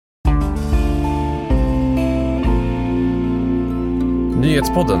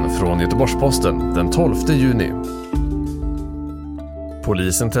Nyhetspodden från Göteborgs-Posten den 12 juni.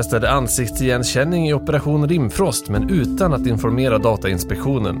 Polisen testade ansiktsigenkänning i operation Rimfrost men utan att informera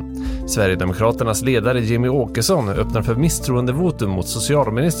Datainspektionen. Sverigedemokraternas ledare Jimmy Åkesson öppnar för misstroendevotum mot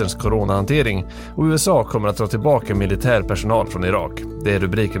socialministerns coronahantering och USA kommer att dra tillbaka militärpersonal från Irak. Det är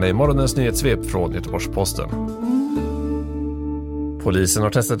rubrikerna i morgonens nyhetssvep från Göteborgs-Posten. Polisen har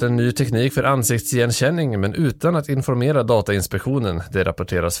testat en ny teknik för ansiktsigenkänning men utan att informera Datainspektionen, det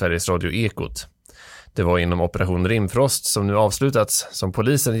rapporterar Sveriges Radio Ekot. Det var inom operation Rimfrost som nu avslutats som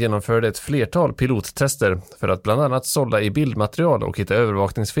polisen genomförde ett flertal pilottester för att bland annat sålla i bildmaterial och hitta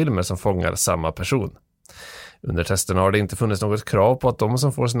övervakningsfilmer som fångar samma person. Under testerna har det inte funnits något krav på att de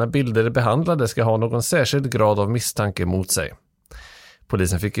som får sina bilder behandlade ska ha någon särskild grad av misstanke mot sig.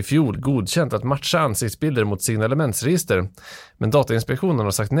 Polisen fick i fjol godkänt att matcha ansiktsbilder mot signalementsregister, men Datainspektionen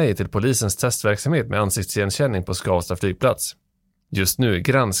har sagt nej till polisens testverksamhet med ansiktsigenkänning på Skavsta flygplats. Just nu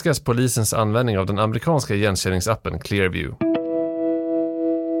granskas polisens användning av den amerikanska igenkänningsappen Clearview.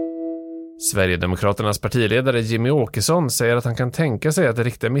 Sverigedemokraternas partiledare Jimmy Åkesson säger att han kan tänka sig att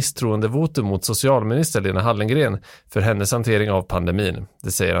rikta misstroendevotum mot socialminister Lena Hallengren för hennes hantering av pandemin.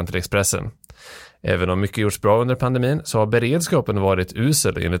 Det säger han till Expressen. Även om mycket gjorts bra under pandemin så har beredskapen varit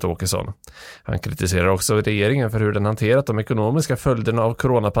usel enligt Åkesson. Han kritiserar också regeringen för hur den hanterat de ekonomiska följderna av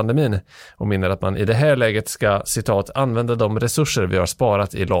coronapandemin och menar att man i det här läget ska, citat, använda de resurser vi har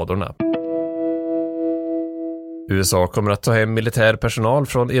sparat i ladorna. USA kommer att ta hem militär personal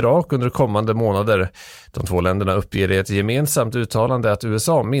från Irak under kommande månader. De två länderna uppger i ett gemensamt uttalande att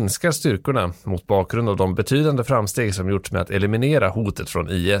USA minskar styrkorna mot bakgrund av de betydande framsteg som gjorts med att eliminera hotet från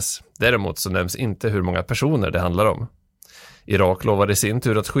IS. Däremot så nämns inte hur många personer det handlar om. Irak lovar i sin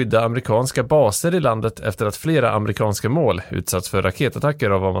tur att skydda amerikanska baser i landet efter att flera amerikanska mål utsatts för raketattacker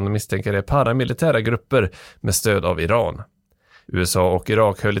av vad man misstänker är paramilitära grupper med stöd av Iran. USA och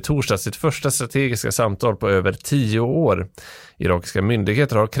Irak höll i torsdag sitt första strategiska samtal på över 10 år. Irakiska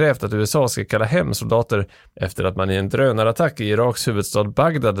myndigheter har krävt att USA ska kalla hem soldater efter att man i en drönarattack i Iraks huvudstad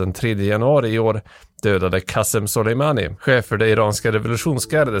Bagdad den 3 januari i år dödade Qasem Soleimani, chef för det iranska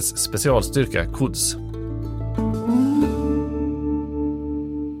revolutionsgardets specialstyrka Quds.